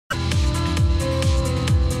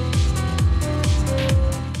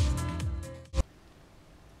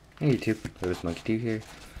Hey YouTube, Lotusmonkey2 here.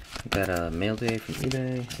 Got a mail day from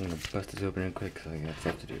eBay. I'm gonna bust this open real quick because I got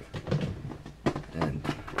stuff to do. And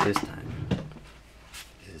this time,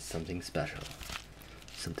 this is something special.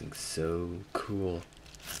 Something so cool.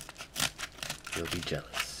 You'll be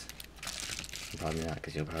jealous. Probably not,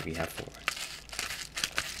 because you'll probably have 4.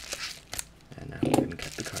 And I wouldn't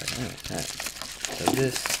cut the card. Anyway, alright. So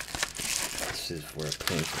this is for a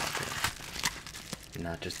planeswalker.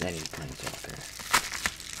 Not just any planeswalker.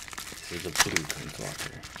 This is a blue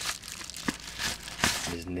planeswalker.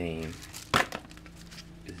 His name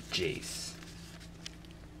is JACE.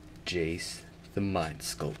 JACE the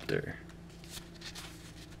Mindsculptor.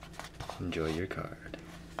 Enjoy your card.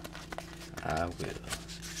 I will.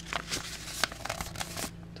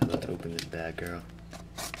 So let's open this bad girl.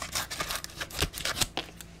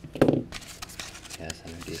 Yes, I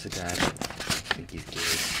know he's a guy, but I think he's gay.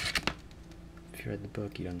 If you read the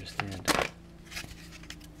book, you'd understand.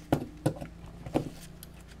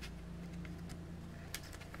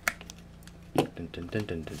 Dun, dun, dun,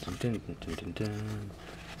 dun, dun, dun, dun, dun, dun.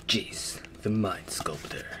 JACE the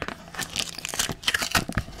Mindsculptor.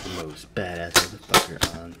 The most badass motherfucker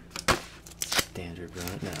on standard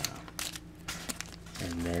right now.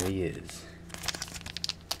 And there he is.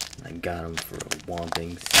 I got him for a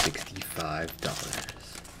whopping $65.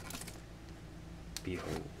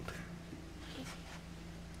 Behold.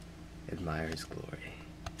 Admire his glory.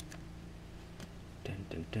 Dun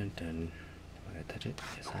dun dun dun. Am I gonna touch it?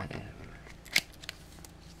 Yes, I am.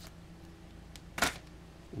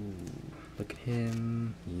 Ooh, look at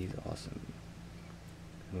him. He's awesome.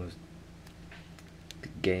 The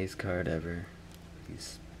gayest card ever.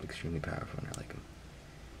 He's extremely powerful and I like him.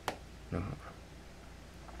 No.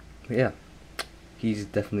 But yeah, he's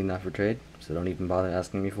definitely not for trade, so don't even bother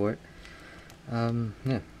asking me for it.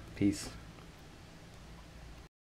 Yeah, peace.